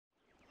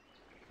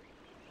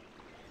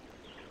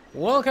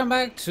Welcome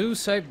back to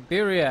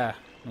Syberia.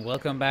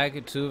 Welcome back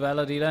to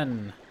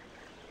Valadiran.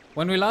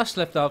 When we last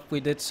left off, we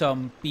did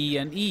some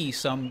B&E,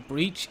 some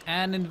breach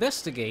and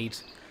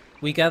investigate.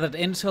 We gathered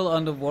intel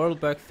on the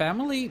Vorarlberg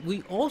family.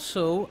 We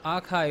also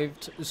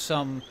archived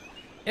some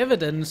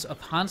evidence of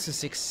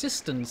Hans's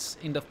existence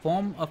in the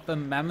form of a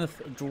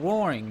mammoth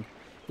drawing.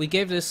 We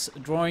gave this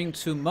drawing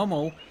to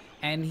Momo,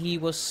 and he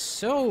was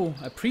so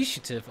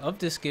appreciative of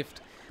this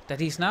gift that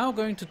he's now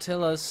going to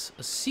tell us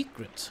a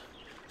secret.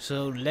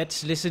 So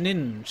let's listen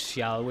in,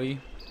 shall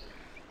we?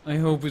 I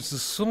hope it's a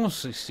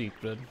saucy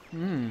secret.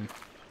 There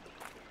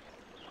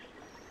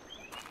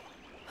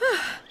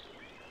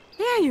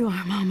you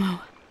are,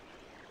 Momo.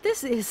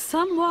 This is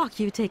some walk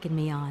you've taken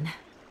me on.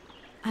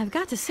 I've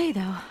got to say,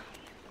 though,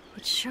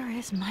 it sure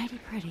is mighty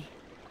pretty.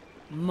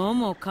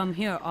 Momo come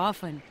here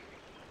often.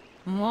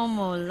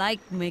 Momo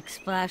like make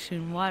splash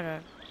in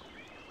water.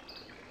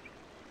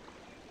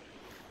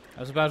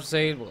 I was about to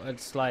say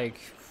it's like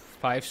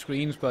 5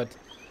 screens, but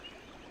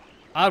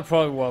I'll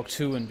probably walk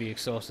 2 and be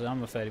exhausted.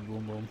 I'm a fatty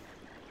boom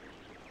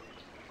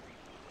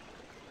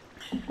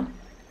boom.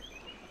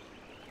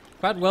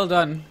 Quite well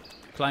done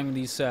climbing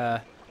these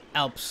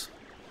Alps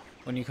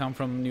when you come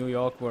from New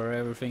York, where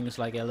everything is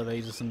like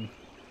elevators and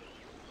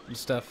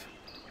stuff.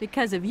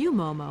 Because of you,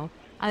 Momo,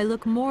 I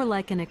look more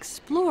like an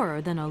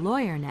explorer than a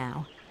lawyer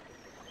now.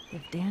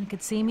 If Dan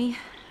could see me,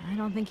 I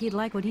don't think he'd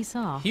like what he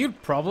saw.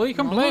 He'd probably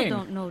complain. Momo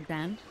don't know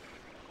Dan.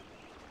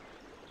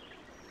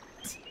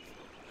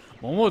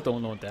 Momo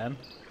don't know Dan.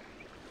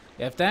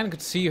 Yeah, if Dan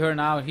could see her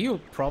now, he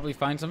would probably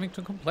find something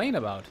to complain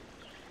about.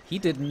 He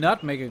did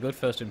not make a good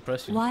first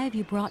impression. Why have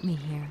you brought me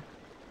here?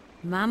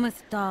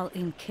 Mammoth doll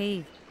in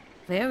cave.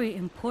 Very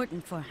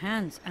important for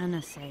Hans,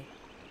 Anna say.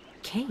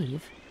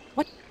 Cave?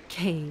 What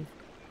cave?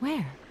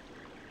 Where?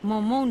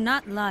 Momo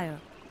not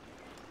liar.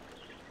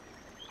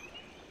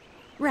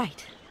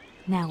 Right.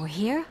 Now we're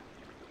here?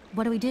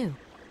 What do we do?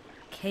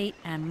 Kate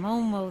and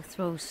Momo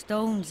throw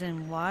stones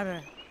in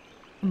water.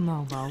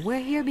 Momo, we're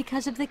here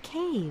because of the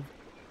cave.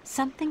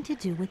 Something to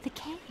do with the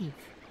cave.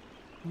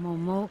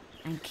 Momo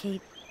and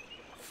Kate,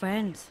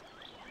 friends.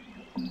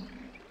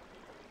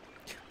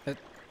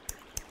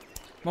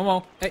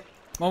 Momo, hey,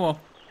 Momo.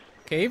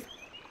 Cave?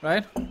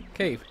 Right?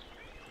 Cave.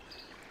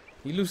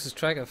 He loses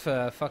track of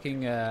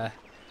the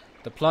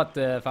plot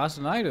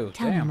faster than I do.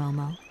 Tell Damn. me,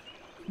 Momo,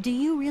 do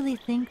you really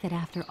think that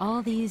after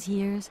all these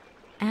years,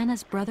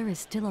 Anna's brother is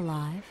still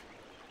alive?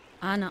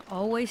 Anna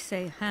always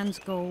say Hans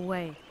go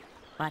away,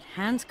 but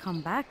Hans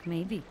come back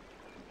maybe.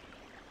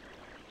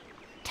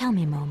 Tell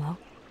me, Momo,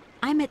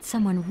 I met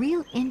someone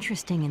real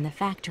interesting in the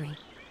factory.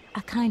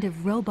 A kind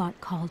of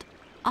robot called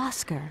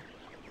Oscar.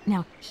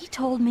 Now, he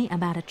told me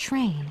about a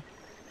train.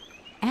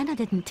 Anna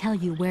didn't tell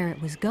you where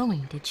it was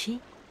going, did she?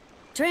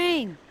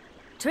 Train!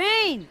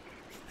 Train!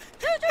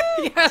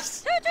 Choo-choo!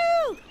 Yes!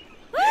 Choo-choo!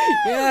 Woo!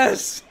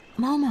 Yes!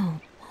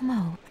 Momo,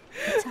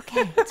 it's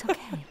okay, it's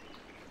okay.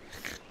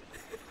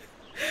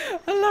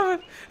 I love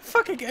it.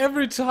 Fucking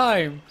every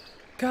time.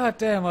 God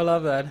damn, I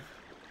love that.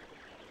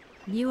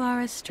 You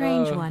are a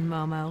strange Oh. one,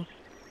 Momo.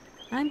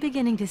 I'm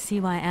beginning to see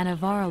why Anna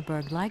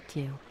Vorarlberg liked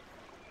you.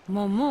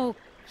 Momo,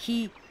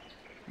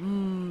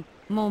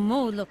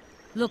 Momo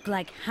look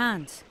like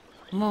Hans.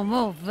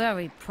 Momo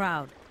very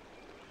proud.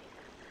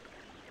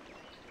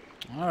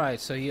 Alright,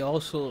 so he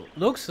also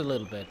looks a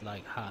little bit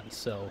like Hans,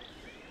 so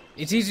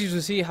it's easy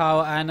to see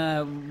how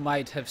Anna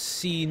might have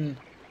seen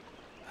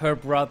her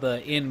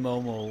brother in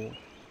Momo,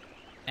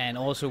 and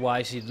also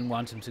why she didn't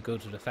want him to go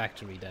to the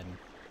factory then.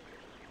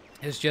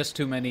 There's just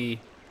too many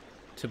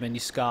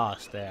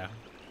scars there.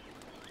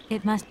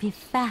 It must be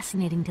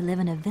fascinating to live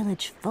in a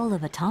village full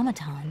of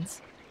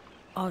automatons.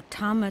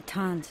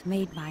 Automatons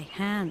made by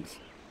hands.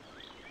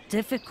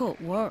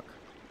 Difficult work.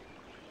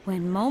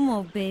 When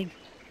Momo big,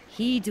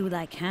 he do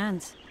like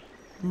Hans.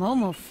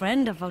 Momo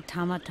friend of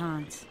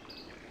automatons.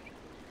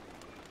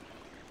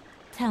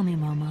 Tell me,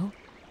 Momo,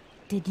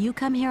 did you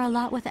come here a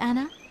lot with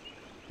Anna?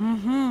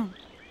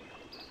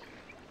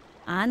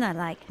 Anna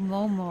like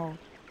Momo.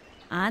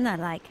 Anna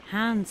like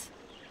Hans.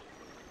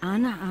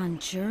 Anna on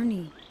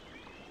journey.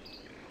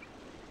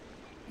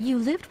 You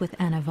lived with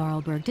Anna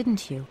Vorarlberg,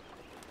 didn't you?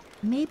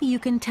 Maybe you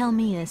can tell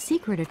me a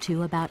secret or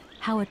two about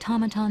how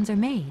automatons are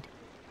made.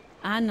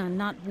 Anna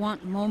not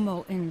want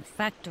Momo in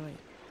factory.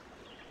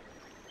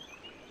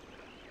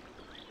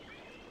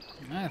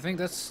 I think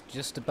that's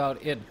just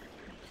about it.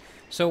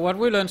 So what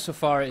we learned so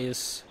far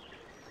is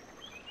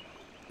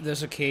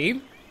there's a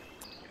cave,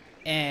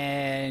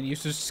 and you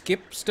should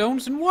skip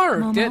stones and water.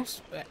 Momo,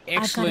 That's I've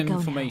excellent gotta go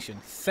information.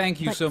 Thank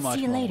you But so much.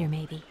 see you Momo. later,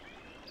 maybe.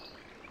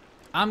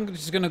 I'm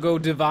just gonna go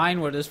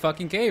divine where this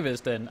fucking cave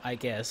is then, I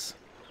guess.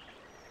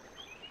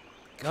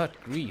 God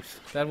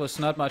grief. That was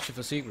not much of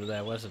a secret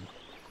there, was it?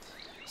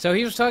 So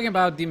he was talking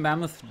about the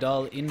mammoth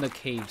doll in the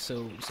cave,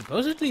 so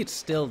supposedly it's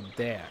still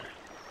there.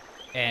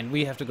 And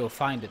we have to go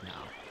find it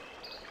now.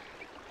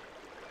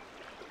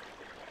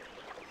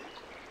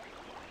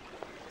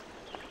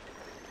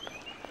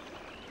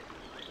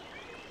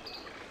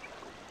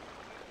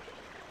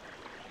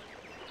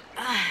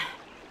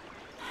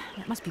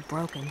 It must be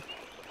broken.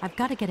 I've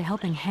got to get a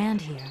helping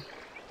hand here.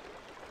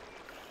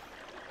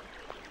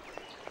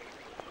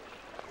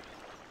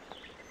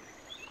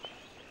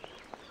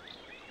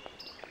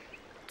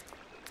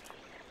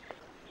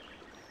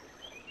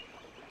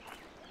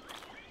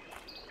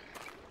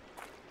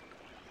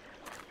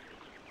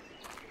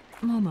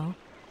 Momo,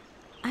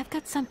 I've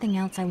got something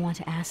else I want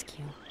to ask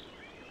you.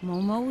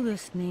 Momo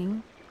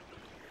listening.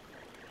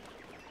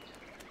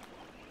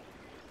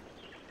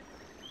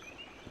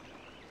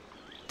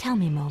 Tell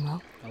me,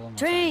 Momo. One more time.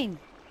 Train!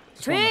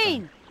 Just one more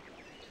time. Train!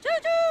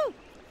 Choo-choo!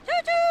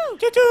 Choo-choo!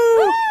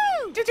 Choo-choo!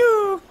 Woo!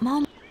 Choo-choo!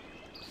 Mom,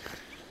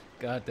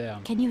 God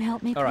damn. can you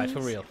help me, please? Alright,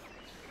 for real.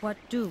 What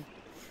do?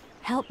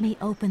 Help me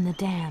open the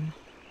dam.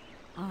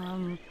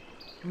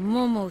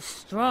 Momo's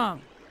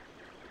strong.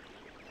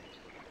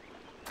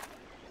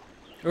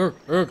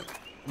 Urg.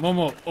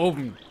 Momo,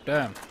 open.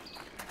 Damn.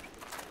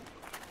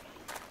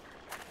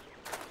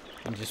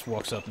 And just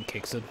walks up and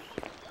kicks it.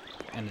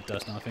 And it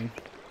does nothing.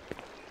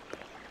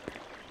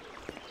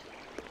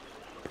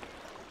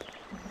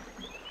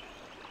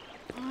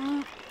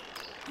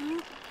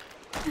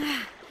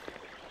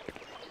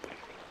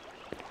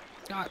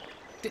 God,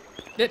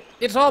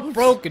 it's all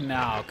broken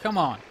now. Come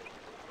on.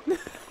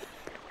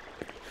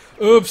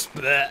 Oops.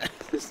 Bleh.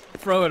 Just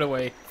throw it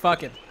away.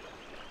 Fuck it.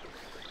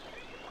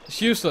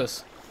 It's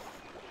useless.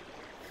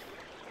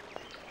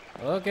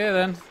 Okay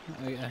then.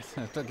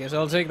 I guess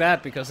I'll take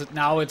that because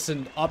now it's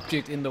an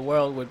object in the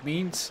world, which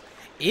means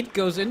it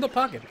goes in the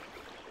pocket.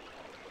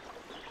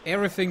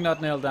 Everything not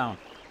nailed down.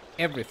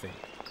 Everything.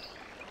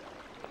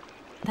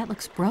 That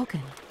looks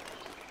broken.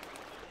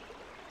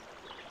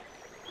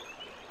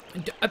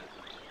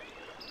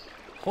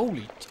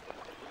 Holy.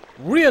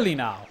 Really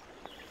now?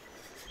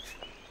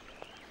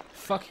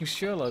 Fucking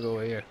Sherlock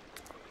over here.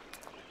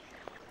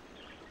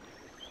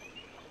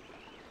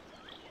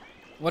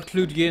 What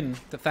clued you in?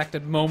 The fact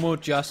that Momo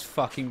just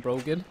fucking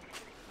broke it?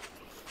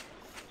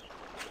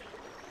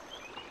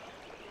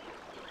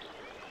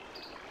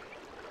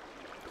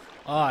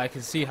 Oh, I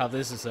can see how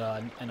this is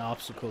an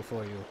obstacle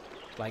for you.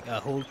 Like a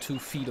whole 2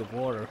 feet of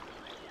water.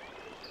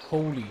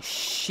 Holy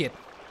shit.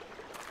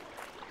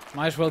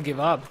 Might as well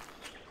give up.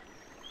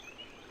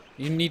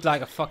 You need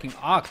like a fucking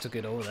arc to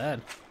get over that.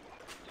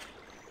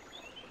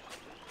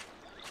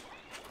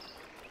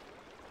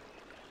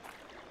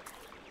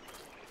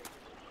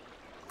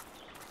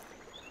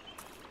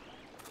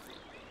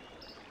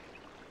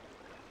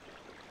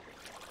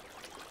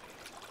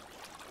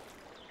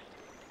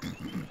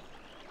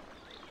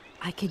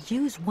 I could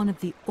use one of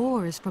the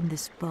oars from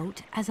this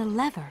boat as a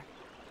lever.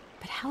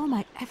 But how am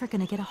I ever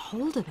going to get a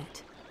hold of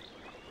it?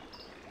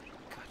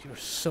 God, you're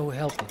so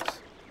helpless.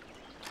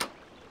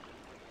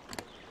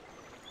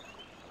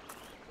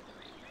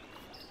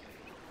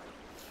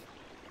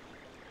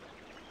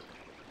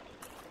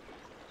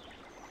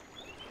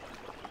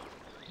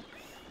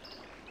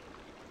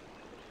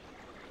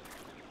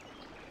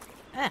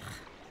 Ugh,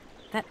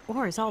 that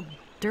oar is all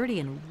dirty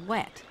and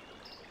wet.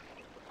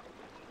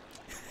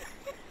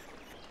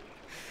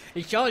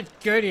 It's all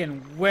dirty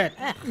and wet.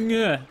 Ugh.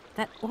 Yeah.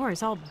 That oar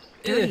is all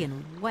dirty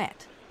and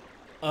wet.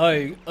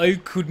 I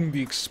couldn't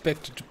be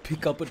expected to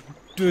pick up a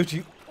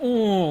dirty.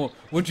 Oh,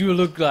 what do you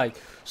look like?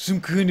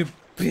 Some kind of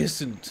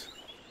peasant.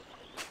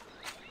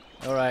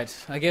 All right,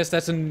 I guess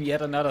that's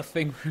yet another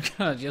thing. We're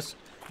gonna just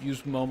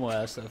use Momo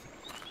as a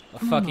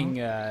fucking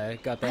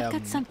goddamn. I've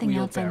got something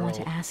else I want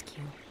to wheelbarrow. ask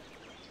you.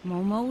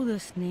 Momo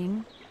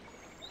listening.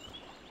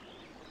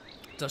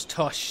 Just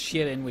toss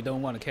shit in we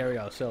don't want to carry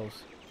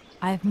ourselves.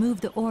 I've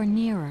moved the oar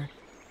nearer.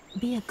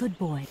 Be a good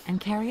boy and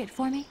carry it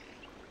for me?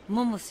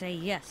 Momo say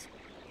yes.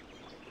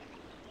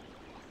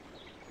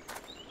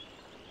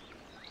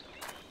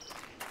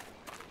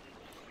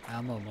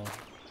 Momo,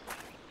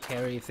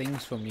 carry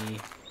things for me,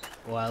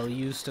 or I'll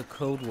use the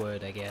code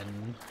word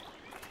again.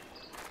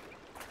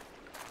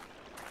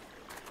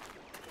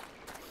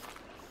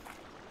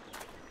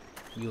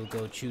 You'll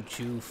go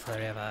choo-choo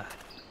forever.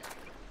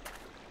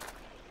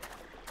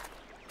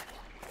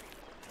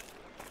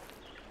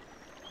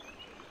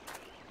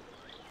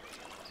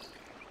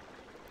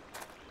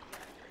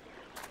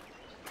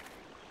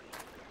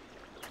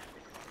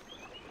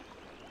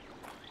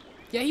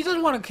 Yeah, he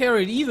doesn't want to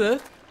carry it either.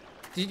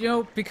 Did you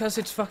know? Because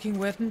it's fucking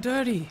wet and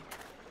dirty.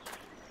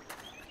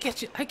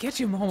 I get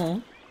you,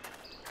 Momo.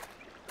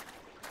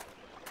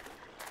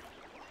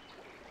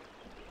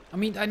 I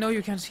mean, I know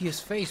you can't see his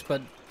face,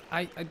 but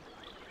I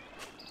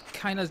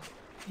kind of,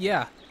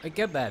 yeah, I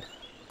get that.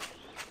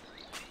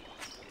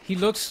 He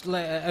looks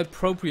like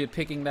appropriate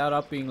picking that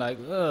up, being like,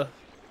 ugh.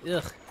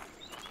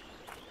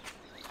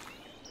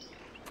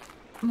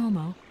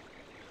 Momo,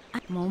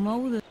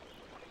 Momo the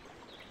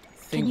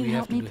Think you we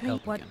help have to me, do please?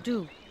 help what again.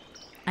 do?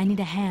 I need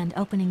a hand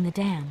opening the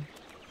dam.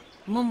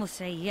 Momo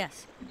say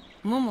yes.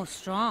 Momo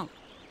strong.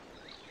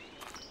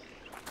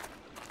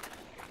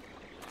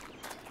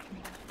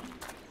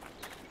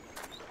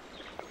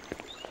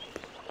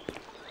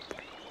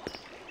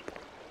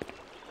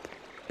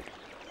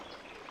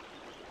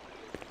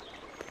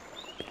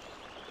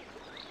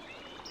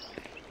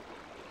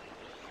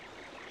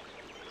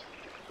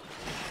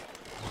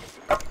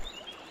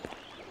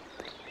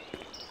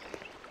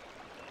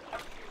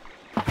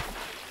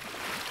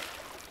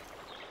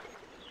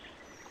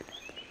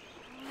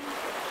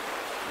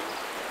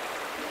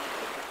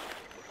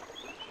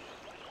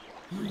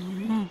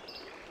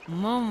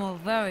 Momo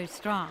very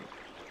strong.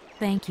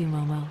 Thank you,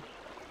 Momo.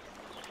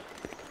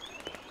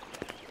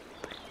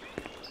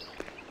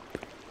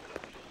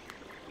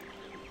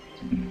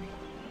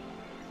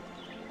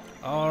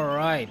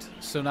 Alright,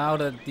 so now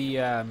that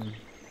the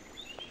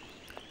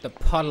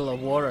puddle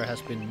of water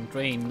has been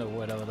drained, or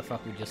whatever the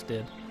fuck we just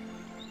did,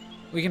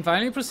 we can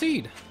finally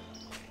proceed.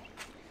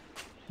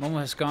 Momo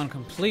has gone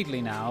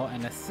completely now,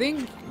 and I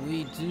think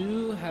we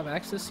do have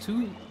access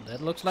to,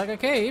 that looks like a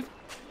cave.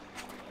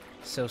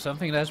 So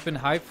something that's been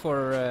hyped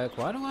for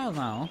quite a while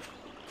now.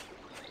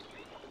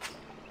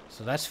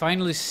 So let's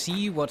finally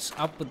see what's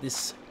up with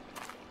this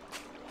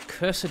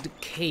cursed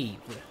cave.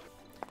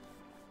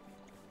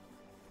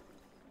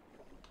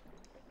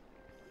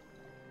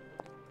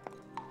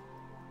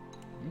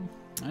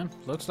 Yeah,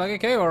 looks like a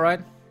cave,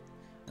 alright.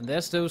 And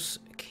there's those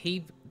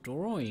cave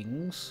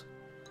drawings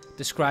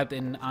described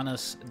in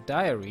Anna's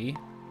diary.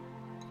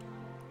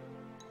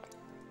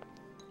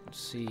 Let's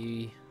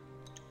see.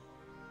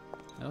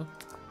 Oh.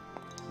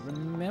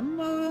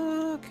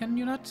 Remember? Can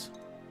you not?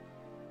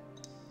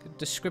 Good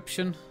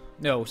description.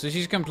 No, so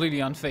she's completely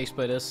unfazed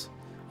by this.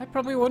 I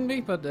probably wouldn't be,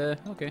 but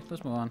okay,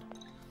 let's move on.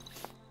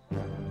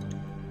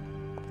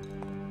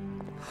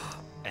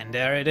 And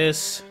there it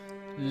is.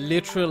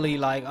 Literally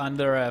like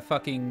under a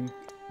fucking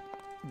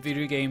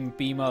video game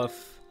beam of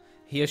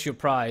here's your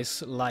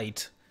prize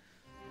light.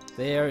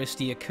 There is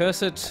the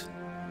accursed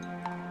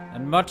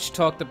and much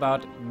talked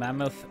about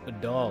mammoth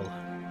doll.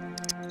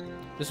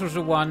 This was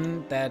the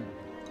one that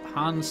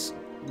Hans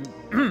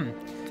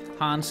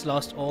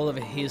lost all of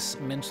his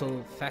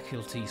mental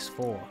faculties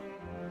for.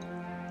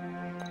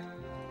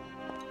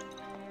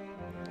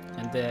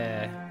 And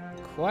they're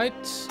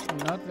quite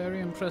not very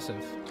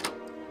impressive.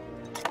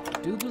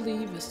 I do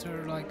believe, is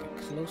there like a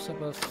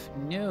close-up of...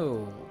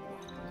 No.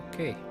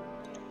 Okay.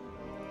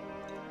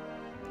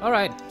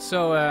 Alright,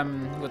 so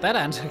with that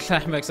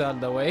anticlimax out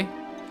of the way...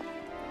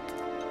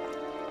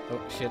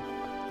 Oh shit,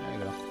 there you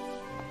go.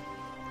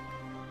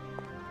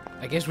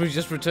 I guess we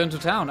just return to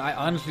town. I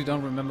honestly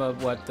don't remember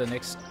what the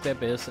next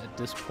step is at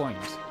this point.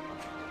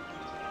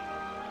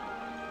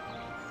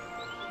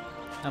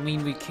 I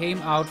mean, we came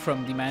out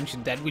from the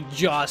mansion that we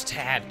just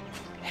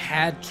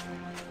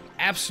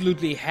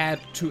absolutely had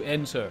to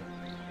enter.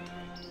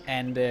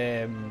 And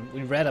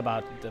we read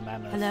about the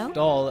mammoth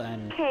doll,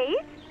 and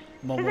Kate?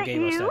 Momo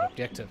gave us that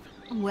objective.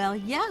 Well,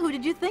 yeah, who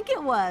did you think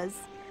it was?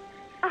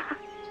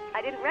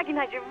 I didn't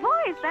recognize your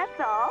voice, that's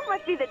all.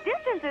 Must be the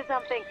distance or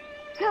something.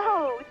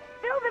 So,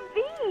 spill the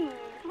beans.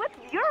 What's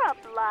Europe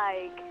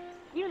like?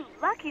 You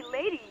lucky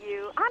lady,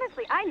 you.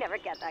 Honestly, I never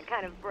get that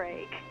kind of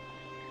break.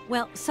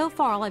 Well, so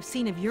far all I've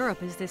seen of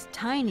Europe is this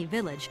tiny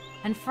village,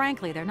 and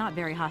frankly, they're not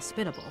very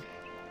hospitable.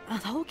 The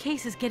whole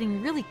case is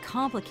getting really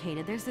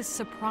complicated. There's this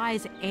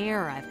surprise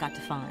heir I've got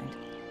to find.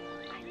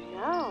 I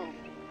know.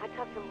 I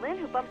talked to Lynn,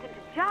 who bumped into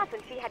Joss,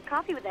 and she had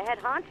coffee with the head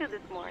honcho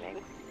this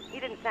morning. He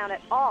didn't sound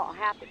at all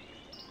happy.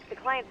 The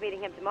client's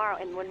meeting him tomorrow,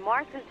 and when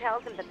Marston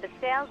tells him that the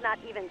sale's not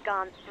even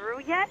gone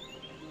through yet,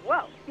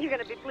 whoa, you're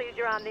gonna be pleased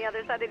you're on the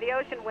other side of the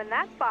ocean when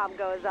that bomb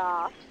goes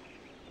off.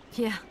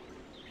 Yeah,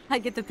 I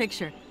get the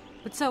picture.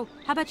 But so,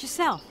 how about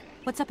yourself?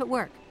 What's up at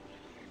work?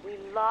 We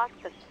lost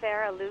the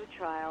Farah Lou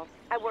trial.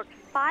 I worked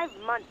 5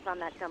 months on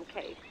that dumb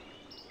case.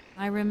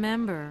 I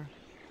remember.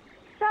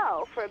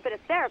 So, for a bit of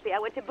therapy, I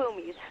went to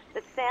Boomy's.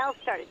 The sale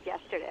started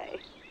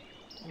yesterday.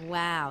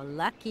 Wow,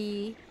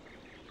 lucky.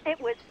 It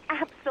was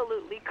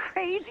absolutely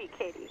crazy,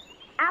 Katie.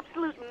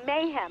 Absolute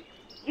mayhem.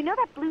 You know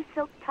that blue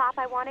silk top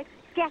I wanted?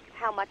 Guess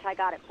how much I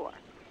got it for.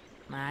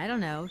 I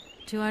don't know,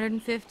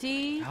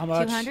 250? How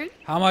much? 200?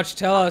 How much?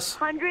 Tell us.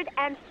 $140.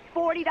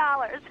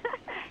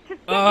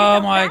 Just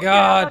Oh my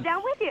God. I'll go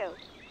down with you.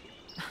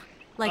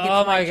 Like it's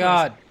Oh my choice.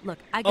 God. Look,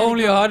 I gotta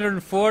Only go.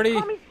 140?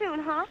 Call me soon,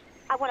 huh?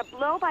 I want a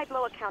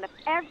blow-by-blow account of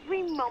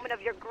every moment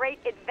of your great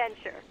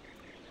adventure.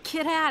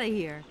 Get out of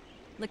here.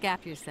 Look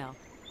after yourself.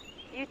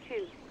 You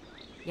too.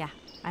 Yeah,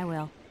 I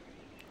will.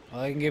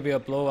 Well, I can give you a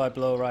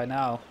blow-by-blow right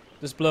now.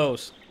 This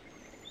blows.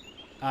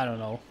 I don't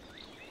know.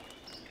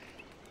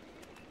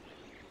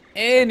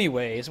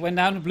 Anyways, went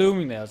down to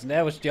Bloomingdale's, and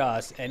there was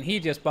Joss, and he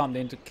just bumped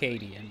into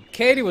Katie. And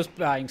Katie was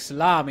buying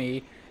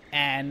salami,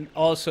 and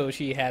also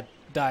she had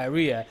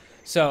diarrhea.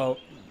 So,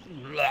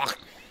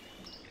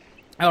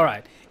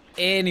 alright.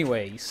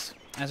 Anyways,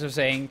 as I was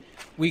saying,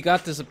 we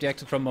got this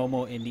objective from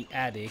Momo in the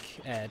attic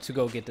to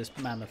go get this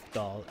mammoth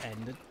doll,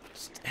 and it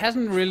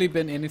hasn't really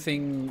been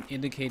anything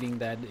indicating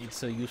that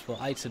it's a useful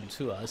item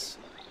to us,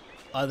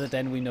 other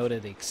than we know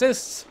that it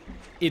exists.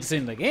 It's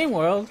in the game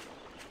world.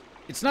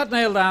 It's not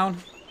nailed down.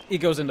 It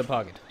goes in the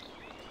pocket.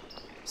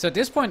 So at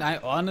this point, I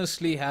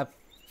honestly have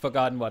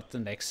forgotten what the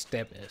next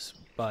step is,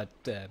 but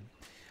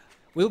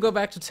we'll go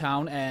back to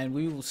town and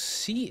we will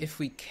see if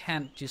we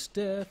can't just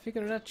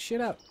figure that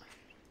shit out.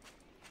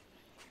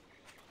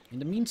 In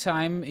the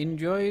meantime,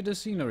 enjoy the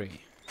scenery.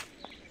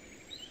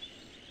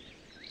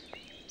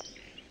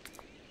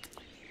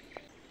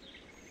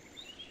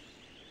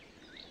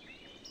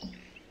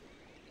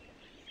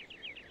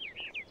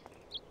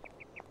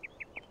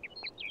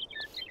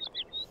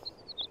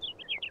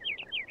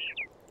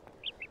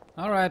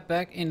 Alright,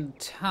 back in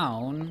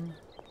town.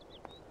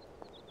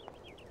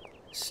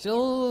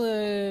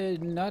 Still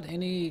not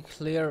any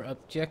clear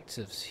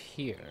objectives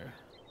here.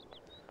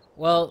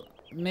 Well,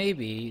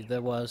 maybe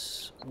there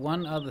was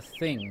one other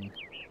thing.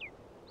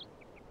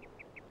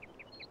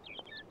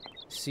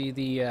 See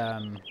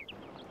the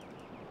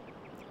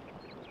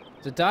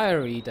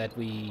diary that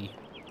we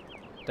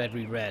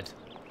read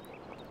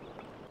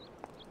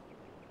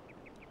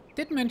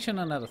did mention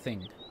another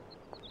thing.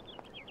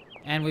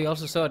 And we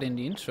also saw it in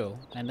the intro,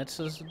 and that's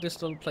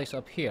this little place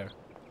up here.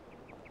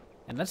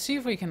 And let's see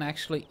if we can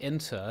actually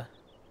enter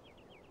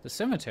the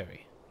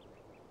cemetery.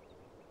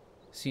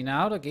 See,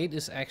 now the gate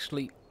is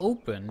actually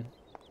open.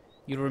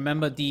 You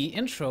remember the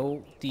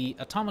intro, the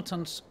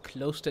automatons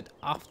closed it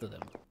after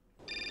them.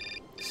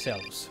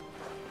 Selves.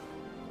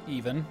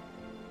 Even.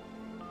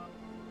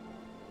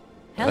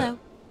 Hello.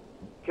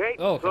 Kate,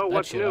 Oh, so that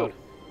what's shit new? out.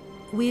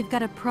 We've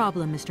got a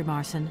problem, Mr.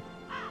 Marson.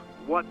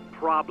 What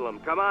problem?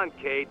 Come on,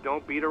 Kate,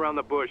 don't beat around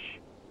the bush.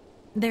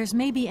 There's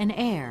maybe an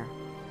heir.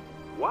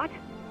 What?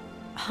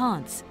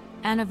 Hans,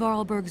 Anna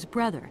Vorarlberg's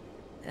brother.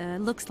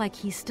 Looks like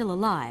he's still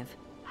alive.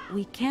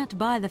 We can't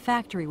buy the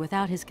factory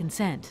without his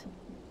consent.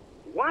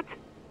 What?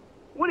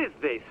 What is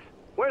this?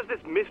 Where's this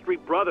mystery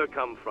brother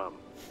come from?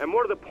 And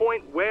more to the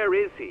point, where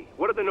is he?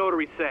 What did the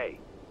notary say?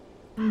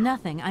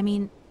 Nothing. I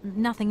mean,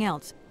 nothing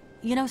else.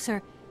 You know,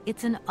 sir,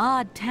 it's an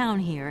odd town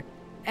here.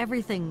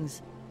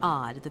 Everything's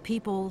odd. The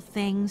people,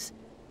 things.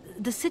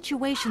 The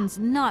situation's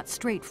not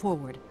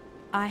straightforward.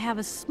 I have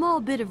a small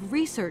bit of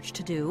research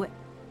to do.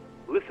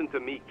 Listen to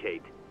me,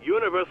 Kate.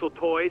 Universal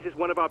Toys is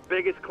one of our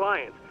biggest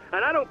clients,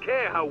 and I don't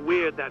care how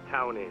weird that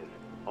town is.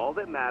 All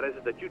that matters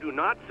is that you do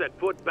not set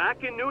foot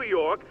back in New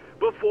York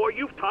before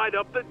you've tied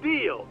up the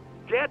deal.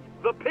 Get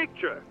the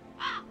picture.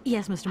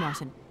 Yes, Mr.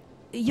 Marson.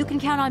 You can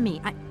count on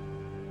me.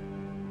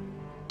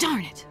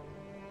 Darn it!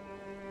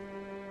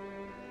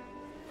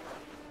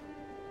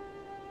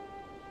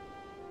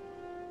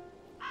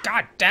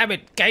 God damn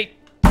it, Kate!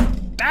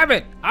 Damn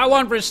it! I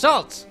want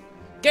results!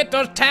 Get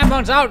those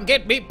tampons out and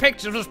get me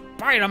pictures of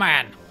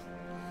Spider-Man!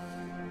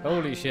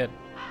 Holy shit.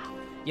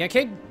 Yeah,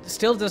 Kate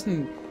still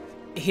doesn't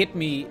hit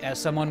me as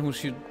someone who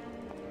should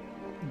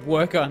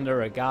work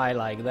under a guy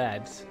like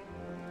that.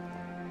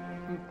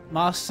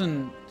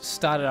 Marston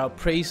started out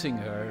praising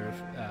her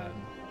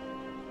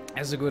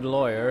as a good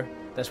lawyer.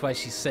 That's why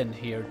she's sent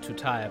here to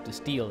tie up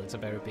this deal. It's a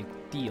very big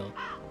deal.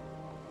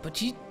 But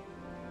she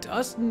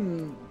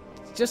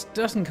just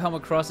doesn't come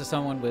across as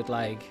someone with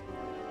like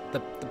the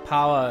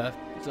power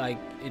like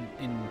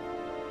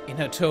in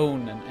her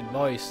tone and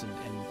voice and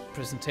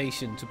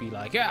presentation to be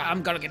like, yeah,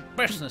 I'm gonna get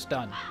business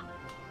done.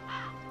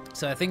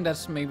 So I think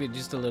that's maybe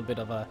just a little bit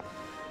of a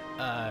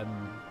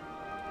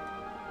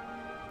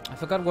I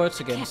forgot words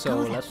again, Can't so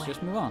go that let's way.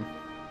 just move on.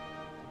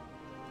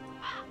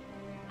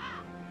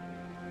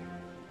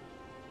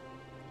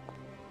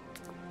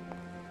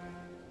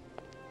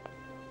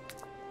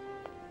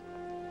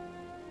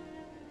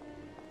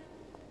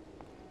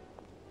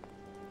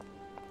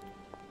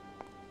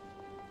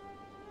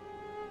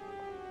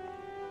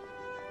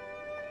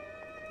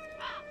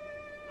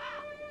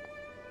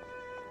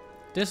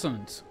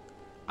 Dissonance.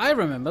 I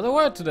remember the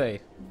word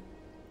today.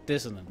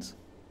 Dissonance.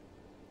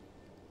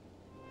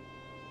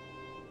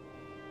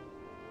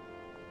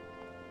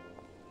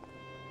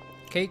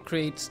 Kate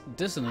creates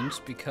dissonance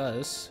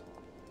because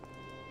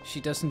she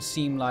doesn't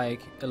seem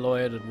like a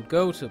lawyer that would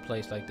go to a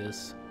place like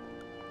this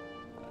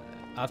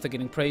after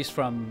getting praise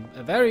from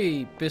a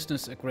very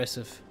business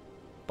aggressive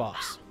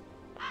boss.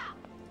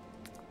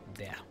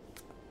 There.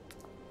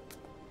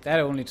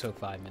 That only took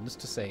 5 minutes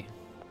to say.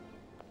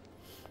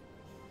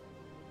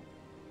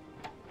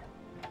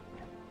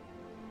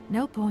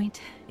 No point.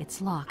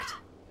 It's locked.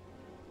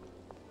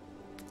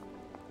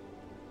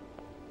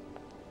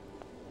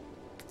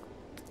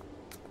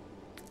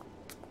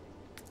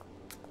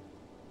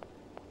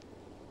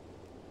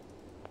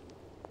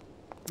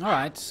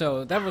 Alright,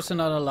 so that was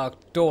another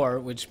locked door,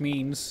 which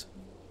means,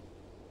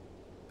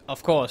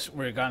 of course,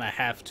 we're gonna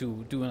have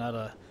to do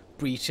another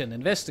breach and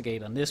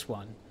investigate on this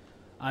one.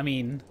 I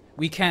mean,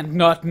 we can't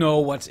not know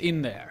what's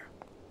in there.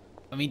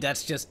 I mean,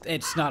 that's just,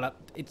 it's not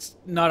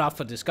up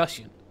for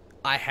discussion.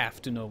 I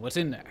have to know what's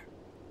in there.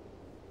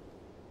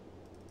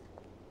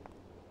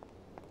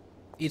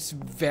 It's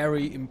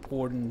very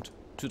important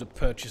to the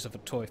purchase of a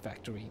toy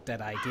factory that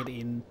I get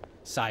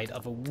inside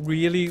of a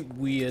really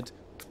weird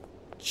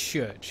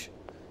church.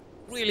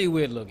 Really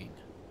weird looking.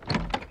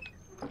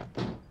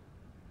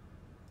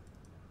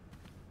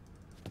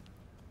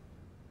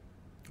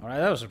 Alright,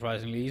 that was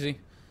surprisingly easy.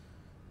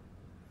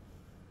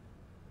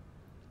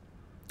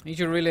 He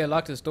should really have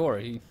locked his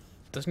door.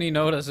 Doesn't he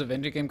know there's a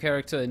Avenger game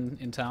character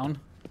in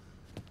town?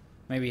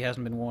 Maybe he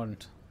hasn't been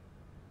warned.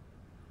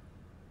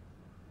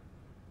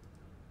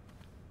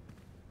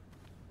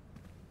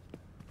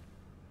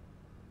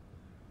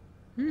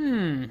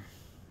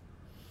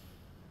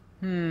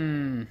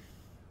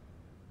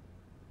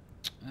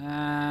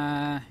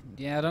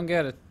 Yeah, I don't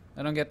get it.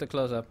 I don't get the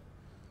close-up.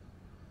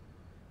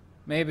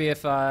 Maybe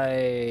if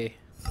I...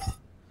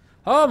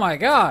 Oh my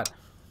god!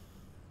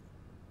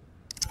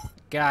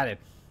 Got it.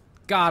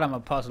 God, I'm a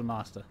puzzle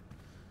master.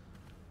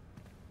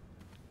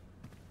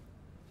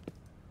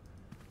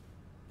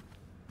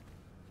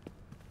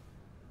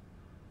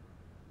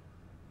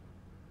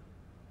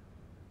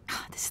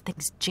 This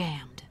thing's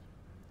jammed.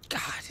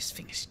 God, this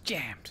thing is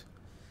jammed.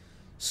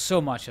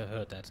 So much I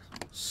heard that.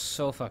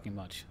 So fucking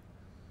much.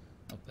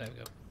 Oh, there we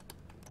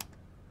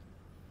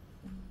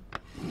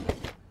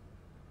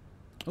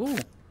go. Ooh.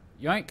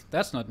 Yoink.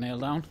 That's not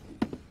nailed down.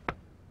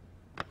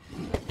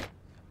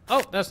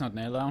 Oh, that's not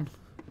nailed down.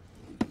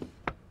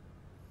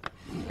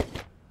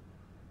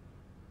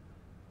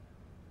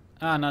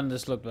 Ah, none of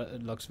this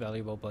looks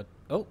valuable, but...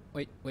 Oh,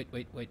 wait.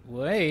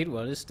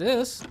 What is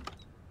this?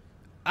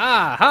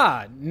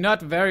 Aha!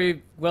 Not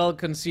very well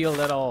concealed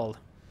at all.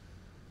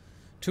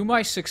 To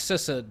my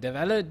successor, the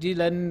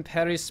Valadilen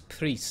Paris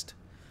priest.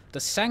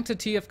 The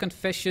sanctity of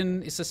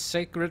confession is a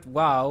sacred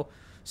vow,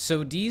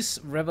 so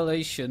these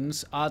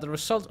revelations are the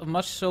result of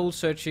much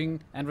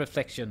soul-searching and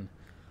reflection.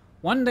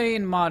 One day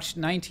in March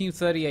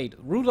 1938,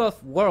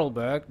 Rudolf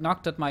Warlberg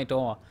knocked at my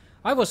door.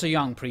 I was a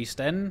young priest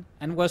then,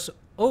 and was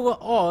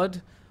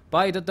overawed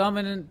by the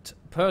dominant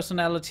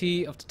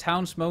personality of the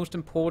town's most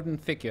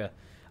important figure.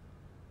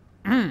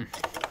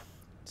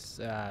 It's,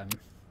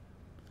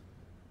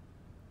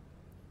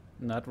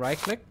 not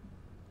right-click.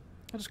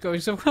 That's going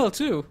so well,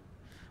 too.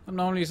 I'm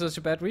not only such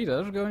a bad reader,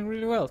 it's going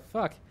really well.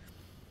 Fuck.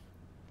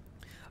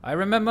 I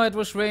remember it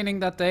was raining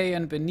that day,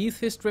 and beneath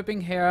his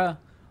dripping hair,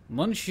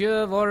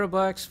 Monsieur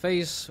Warburg's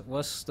face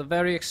was the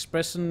very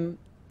expression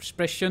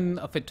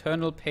of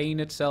eternal pain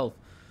itself.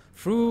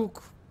 Through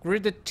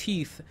gritted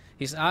teeth,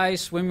 his eyes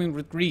swimming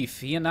with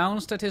grief, he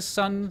announced that his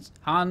son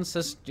Hans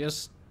has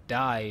just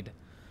died.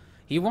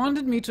 He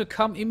wanted me to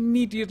come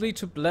immediately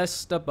to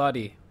bless the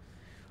body.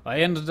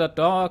 I entered a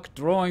dark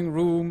drawing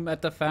room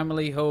at the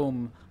family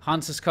home.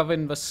 Hans's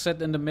coffin was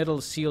set in the middle,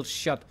 sealed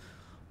shut.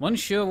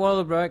 Monsieur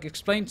Wallenberg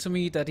explained to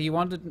me that he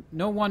wanted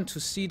no one to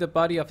see the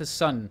body of his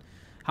son.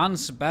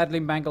 Hans'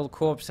 badly mangled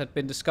corpse had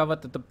been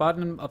discovered at the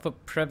bottom of a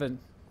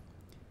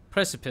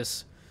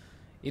precipice.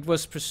 It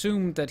was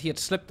presumed that he had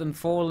slipped and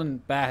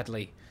fallen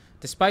badly.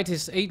 Despite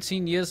his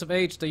 18 years of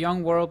age, the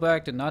young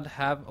Wallenberg did not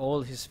have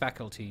all his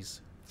faculties.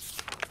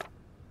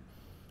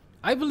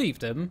 I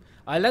believed him.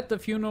 I led the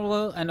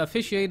funeral and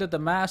officiated the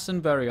mass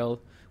and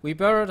burial. We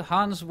buried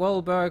Hans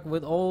Walberg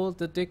with all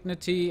the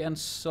dignity and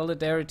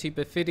solidarity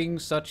befitting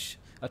such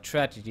a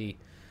tragedy.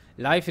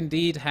 Life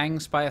indeed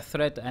hangs by a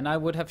thread, and I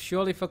would have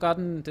surely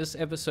forgotten this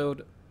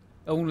episode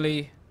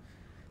only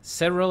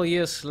several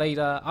years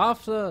later.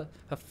 After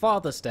her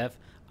father's death,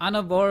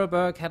 Anna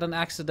Walberg had an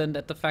accident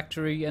at the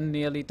factory and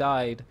nearly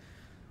died.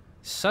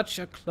 Such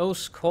a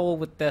close call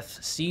with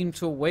death seemed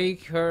to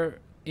awake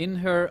in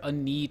her a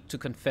need to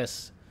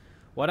confess.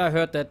 What I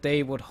heard that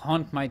day would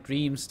haunt my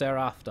dreams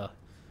thereafter.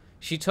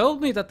 She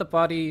told me that the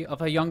body of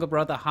her younger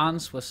brother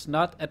Hans was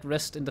not at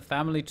rest in the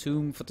family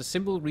tomb for the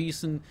simple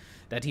reason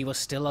that he was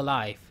still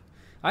alive.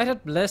 I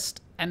had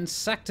blessed and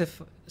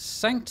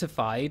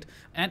sanctified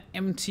an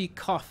empty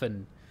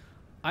coffin.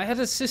 I had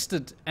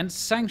assisted and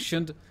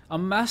sanctioned a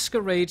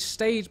masquerade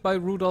staged by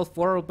Rudolf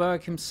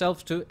Warlberg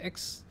himself to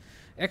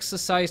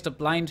exercise the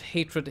blind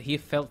hatred he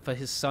felt for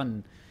his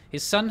son.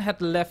 His son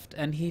had left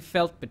and he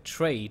felt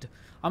betrayed.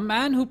 A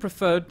man who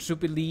preferred to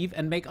believe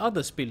and make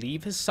others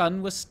believe his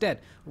son was dead,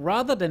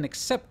 rather than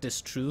accept this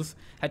truth,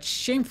 had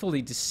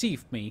shamefully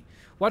deceived me.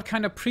 What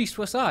kind of priest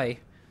was I?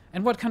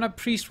 And what kind of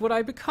priest would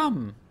I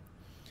become?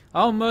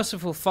 Our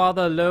merciful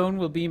Father alone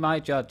will be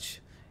my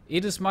judge.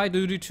 It is my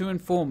duty to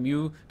inform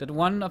you that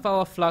one of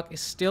our flock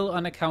is still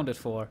unaccounted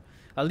for.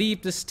 I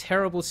leave this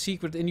terrible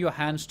secret in your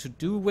hands to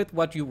do with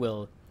what you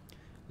will.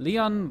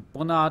 Leon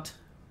Bonnard,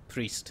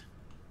 priest.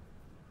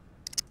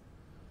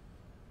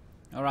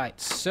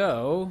 Alright,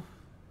 so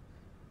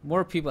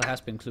more people has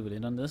been clued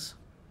in on this.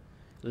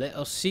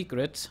 Little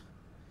secret.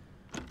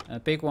 A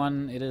big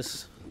one it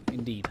is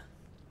indeed.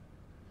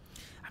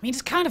 I mean,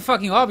 it's kind of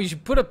fucking obvious. You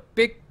put a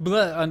big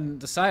blood on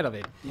the side of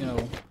it, you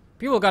know.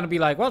 People are gonna be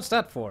like, what's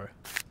that for?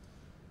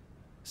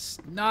 It's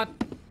not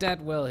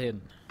that well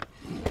hidden.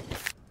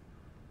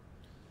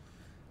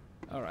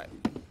 Alright.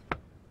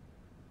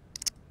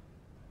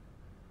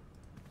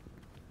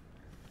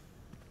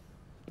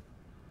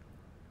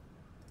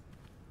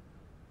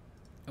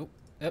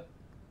 Yep.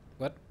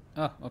 What?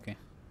 Oh, okay.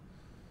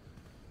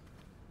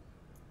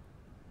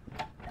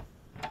 I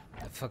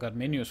forgot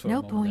menus for a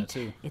No moment point.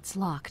 there too. It's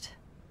locked.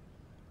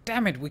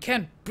 Damn it, we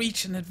can't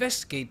breach and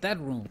investigate that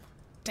room.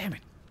 Damn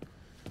it.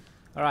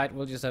 Alright,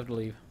 we'll just have to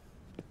leave.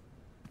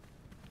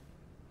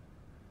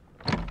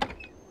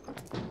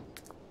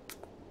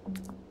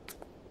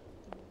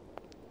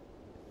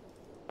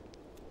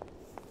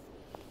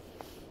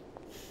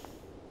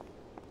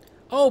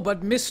 Oh,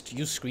 but missed,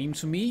 you screamed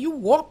to me. You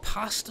walked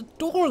past the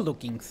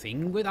door-looking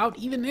thing without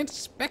even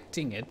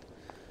inspecting it.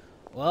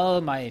 Well,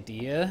 my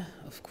dear,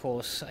 of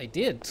course I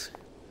did.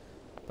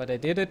 But I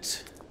did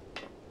it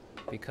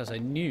because I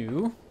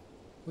knew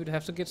we'd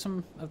have to get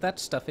some of that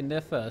stuff in there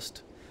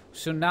first.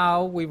 So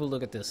now we will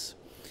look at this.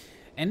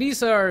 And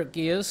these are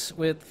gears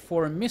with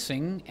 4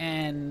 missing,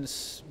 and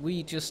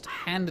we just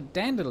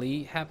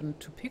handedly happened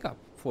to pick up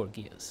 4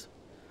 gears.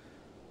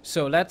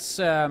 So let's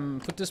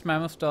put this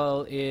mammoth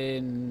doll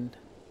in...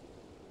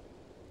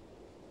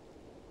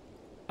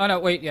 Oh no,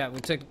 wait, yeah,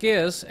 we'll take the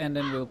gears, and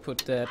then we'll put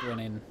that one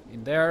in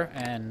there,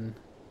 and...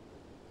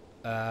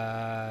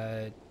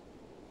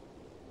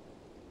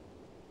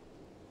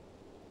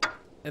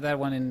 that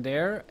one in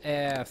there.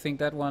 I think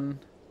that one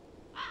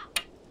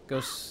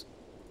goes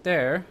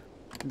there.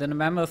 And then the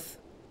mammoth...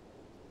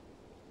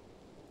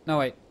 No,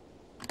 wait.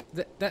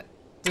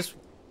 This...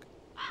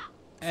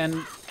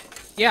 And...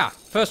 Yeah,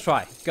 first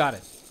try. Got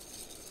it.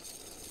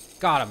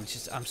 Got him.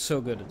 I'm so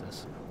good at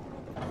this.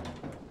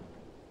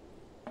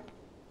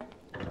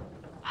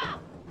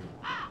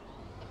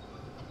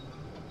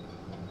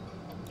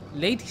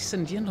 Ladies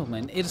and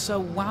gentlemen, it's a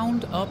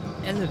wound-up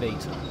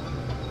elevator.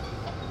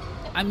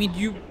 I mean,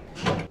 you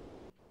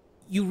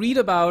read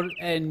about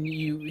and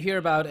you hear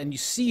about and you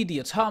see the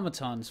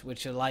automatons,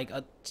 which are like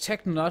a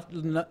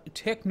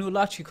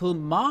technological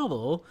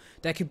marvel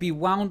that could be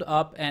wound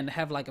up and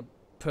have like a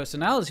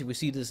personality. We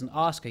see this in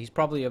Oscar. He's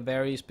probably a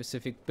very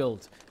specific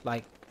build,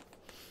 like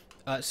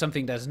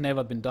something that's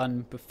never been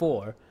done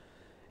before.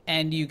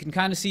 And you can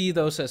kind of see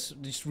those as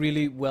just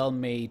really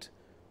well-made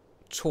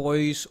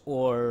toys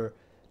or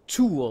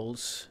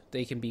tools.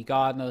 They can be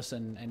gardeners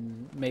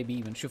and maybe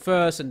even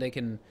chauffeurs, and they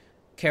can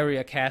carry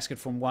a casket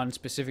from one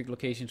specific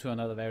location to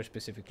another very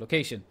specific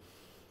location.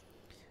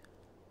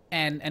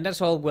 And that's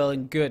all well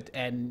and good,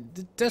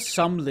 and there's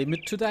some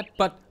limit to that,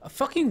 but a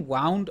fucking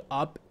wound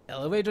up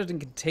elevator that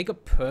can take a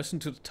person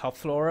to the top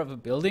floor of a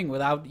building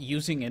without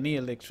using any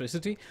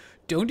electricity,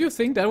 don't you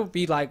think that would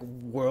be like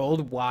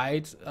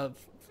worldwide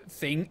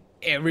thing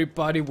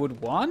everybody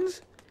would want?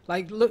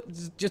 Like, look,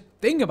 just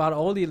think about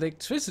all the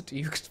electricity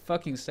you could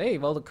fucking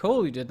save, all the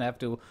coal you didn't have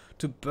to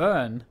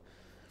burn.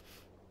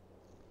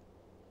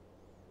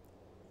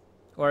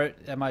 Or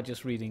am I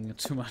just reading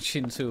too much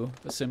into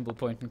a simple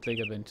point-and-click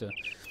adventure?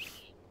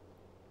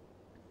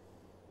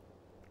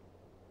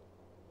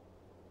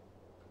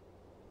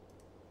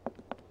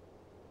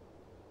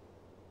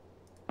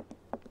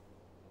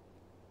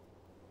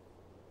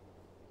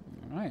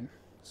 Alright,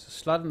 so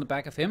slot in the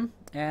back of him,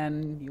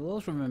 and you'll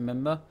also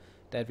remember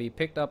that we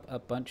picked up a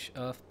bunch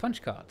of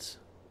punch cards.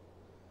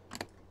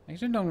 I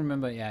actually don't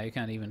remember, yeah, you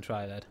can't even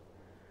try that.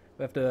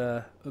 We have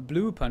a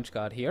blue punch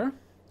card here.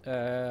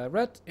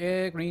 Red,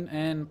 green,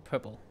 and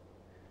purple.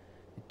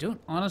 I don't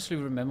honestly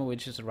remember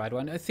which is the right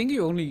one. I think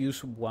you only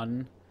use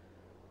one.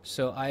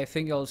 So I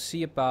think I'll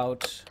see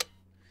about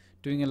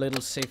doing a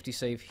little safety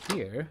save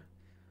here.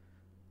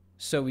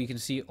 So we can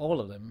see all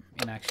of them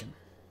in action.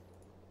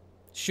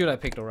 Should I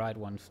pick the right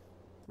one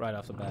right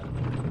off the bat?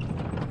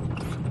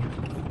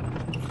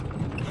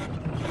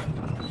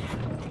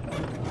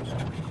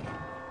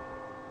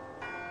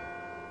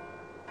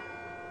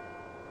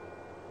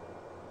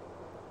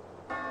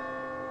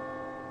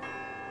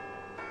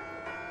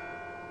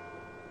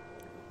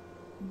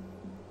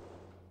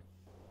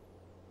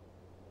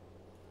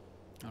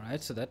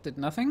 Alright, so that did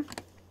nothing.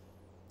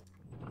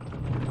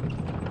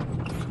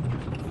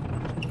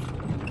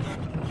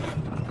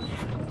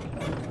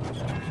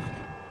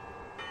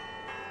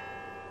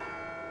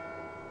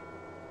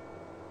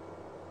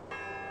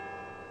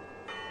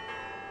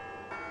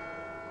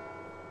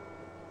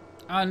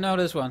 I know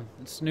this one.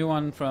 It's a new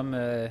one from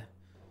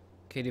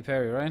Katy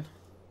Perry, right?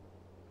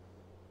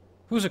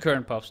 Who's a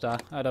current pop star?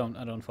 I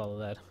don't follow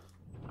that.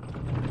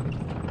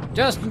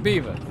 Justin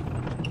Bieber.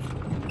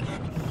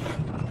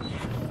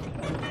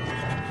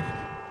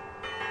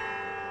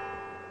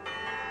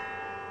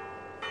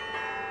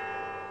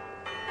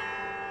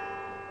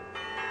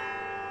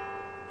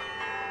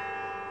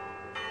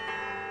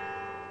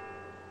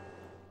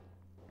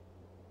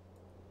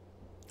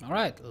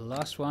 Alright,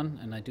 last one,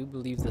 and I do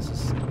believe this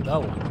is the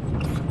one.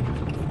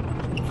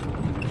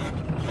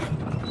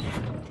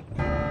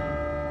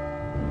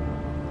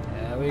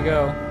 There we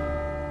go.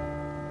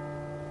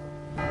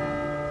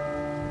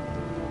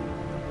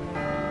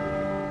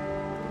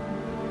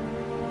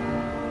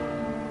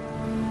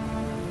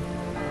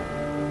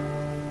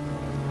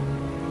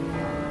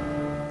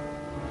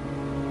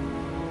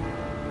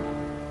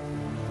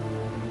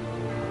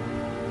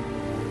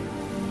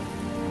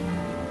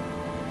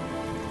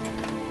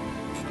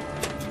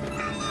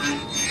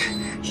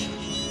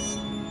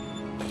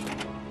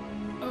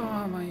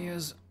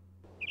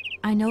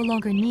 I no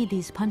longer need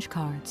these punch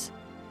cards.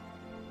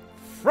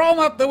 Throw him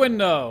up the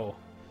window!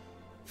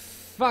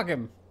 Fuck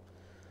him.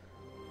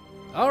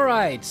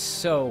 Alright,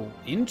 so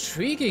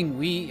intriguing.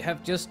 We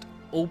have just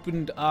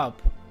opened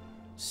up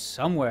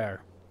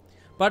somewhere.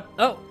 But,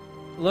 oh,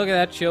 look at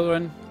that,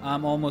 children.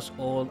 I'm almost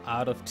all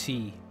out of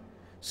tea.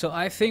 So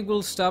I think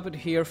we'll stop it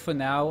here for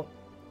now.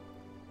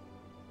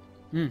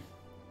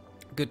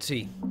 Good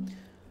tea.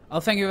 I'll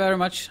thank you very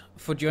much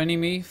for joining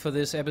me for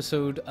this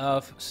episode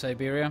of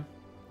Syberia.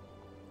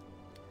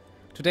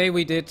 Today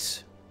we did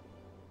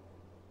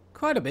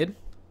quite a bit.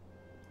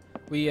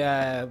 We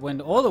went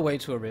all the way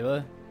to a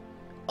river,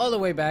 all the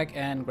way back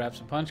and grabbed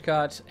some punch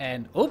cards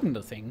and opened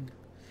the thing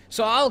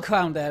So I'll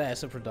count that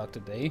as a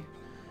productive day.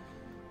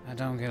 I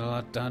don't get a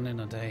lot done in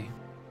a day.